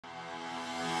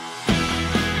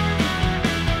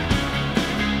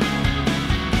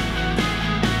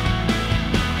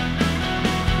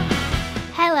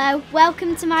Hello,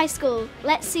 welcome to my school.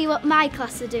 Let's see what my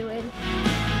class are doing.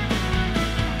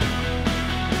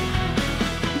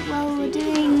 Well, we're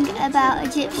doing about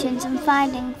Egyptians and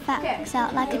finding facts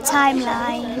out, like a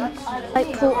timeline.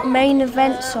 I put main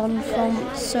events on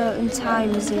from certain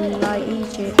times in like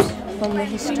Egypt from the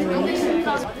history.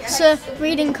 So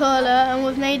reading colour, and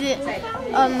we've made it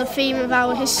on the theme of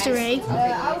our history.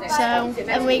 So,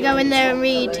 and we go in there and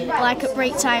read like at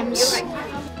break times.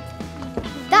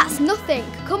 That's nothing.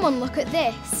 Come on, look at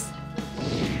this.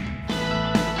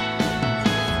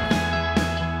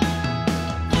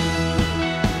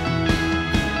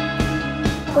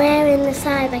 We're in the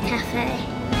cyber cafe.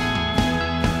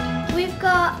 We've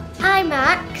got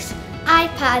iMacs,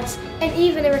 iPads and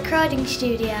even a recording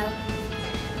studio.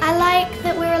 I like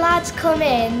that we're allowed to come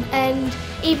in and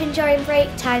even during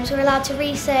break times we're allowed to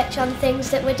research on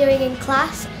things that we're doing in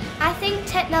class. I think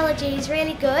technology is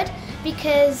really good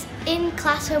because in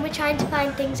class when we're trying to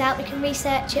find things out we can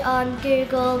research it on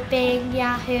Google, Bing,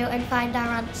 Yahoo and find our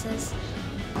answers.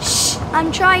 Shh,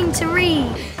 I'm trying to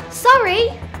read. Sorry.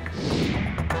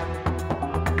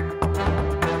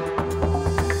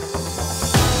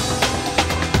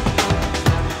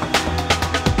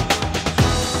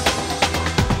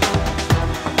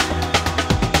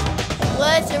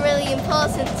 Words are really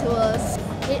important to us.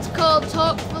 It's called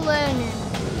Talk for Learning.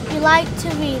 We like to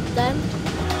read them.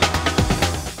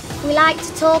 We like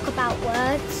to talk about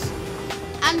words.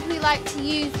 And we like to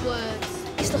use words.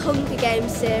 It's the Hunger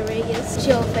Games series. What's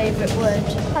your favourite word?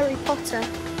 Harry Potter,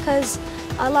 because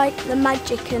I like the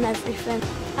magic and everything.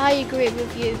 I agree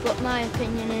with you, but my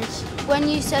opinion is, when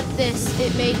you said this,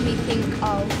 it made me think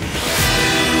of...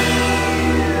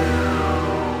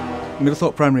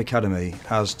 Middlethorpe Primary Academy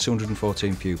has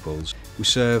 214 pupils. We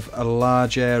serve a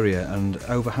large area and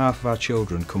over half of our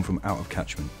children come from out of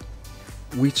catchment.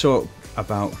 We talk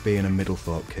about being a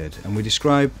Middlethorpe kid and we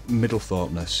describe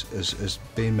Middlethorpeness as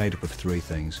being made up of three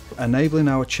things. Enabling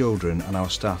our children and our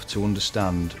staff to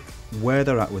understand where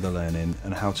they're at with their learning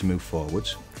and how to move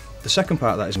forwards. The second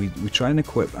part of that is we try and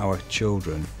equip our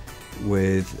children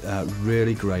with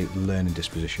really great learning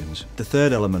dispositions. The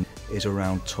third element is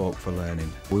around talk for learning.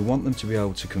 We want them to be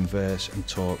able to converse and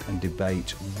talk and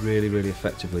debate really, really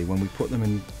effectively when we put them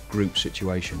in group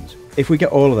situations. If we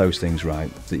get all of those things right,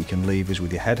 that you can leave us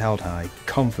with your head held high,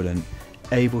 confident,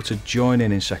 able to join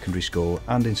in secondary school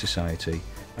and in society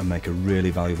and make a really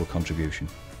valuable contribution.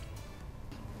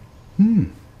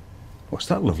 What's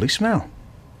that lovely smell?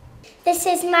 This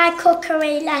is my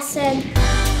cookery lesson.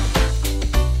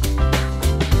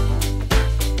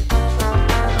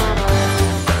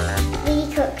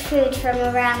 Food from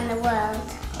around the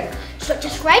world, Such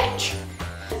as French,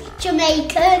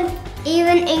 Jamaican,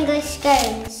 even English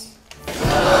scones.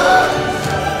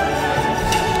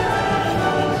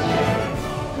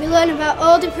 We learn about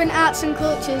all different arts and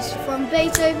cultures, from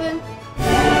Beethoven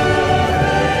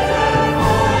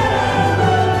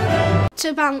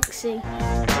to Banksy.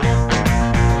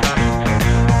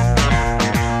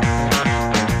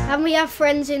 And we have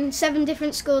friends in 7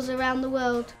 different schools around the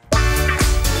world.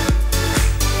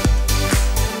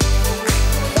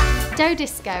 Do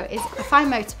Disco is a fine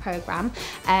motor programme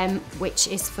which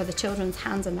is for the children's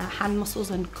hands and their hand muscles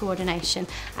and coordination,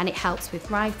 and it helps with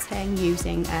writing,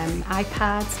 using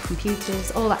iPads,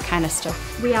 computers, all that kind of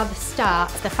stuff. We are the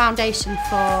start, the foundation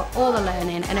for all the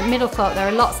learning, and at Middlethorpe there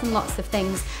are lots and lots of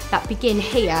things that begin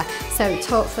here. So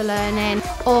Talk for Learning,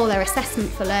 all their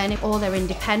assessment for learning, all their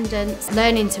independence,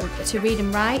 learning to read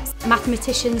and write,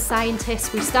 mathematicians,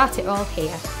 scientists, we start it all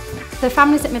here. The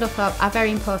families at Middlethorpe are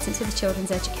very important to the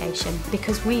children's education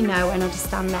because we know and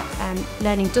understand that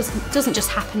learning doesn't just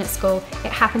happen at school,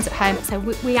 it happens at home, so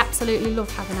we absolutely love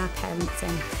having our parents in.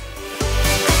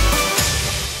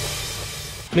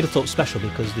 Middlethorpe's special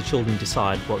because the children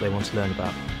decide what they want to learn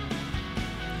about.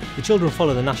 The children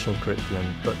follow the national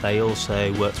curriculum, but they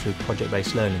also work through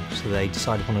project-based learning, so they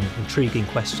decide upon an intriguing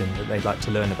question that they'd like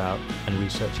to learn about and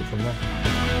research it from there.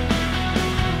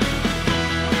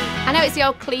 I know it's the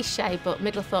old cliche, but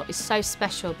Middlethorpe is so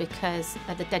special because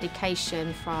of the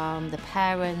dedication from the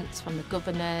parents, from the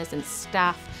governors and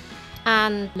staff,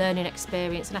 and learning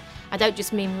experience. And I don't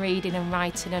just mean reading and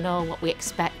writing and all what we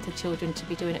expect the children to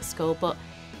be doing at school, but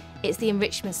it's the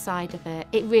enrichment side of it.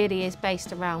 It really is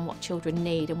based around what children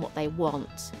need and what they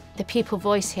want. The pupil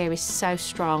voice here is so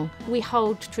strong. We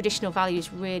hold traditional values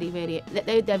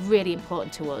they're really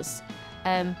important to us.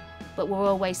 But we're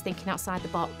always thinking outside the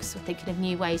box, we're thinking of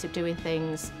new ways of doing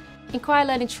things. Inquire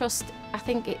Learning Trust, I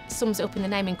think it sums it up in the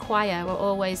name Inquire. We're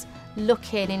always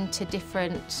looking into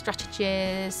different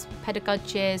strategies,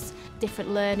 pedagogies, different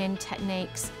learning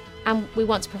techniques, and we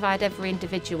want to provide every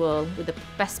individual with the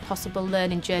best possible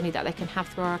learning journey that they can have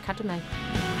through our academy.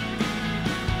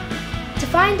 To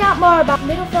find out more about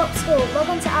Middlethorpe School, log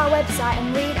on to our website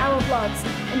and read our blogs.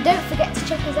 And don't forget to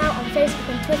check us out on Facebook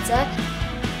and Twitter.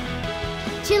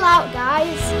 Chill out,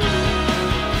 guys!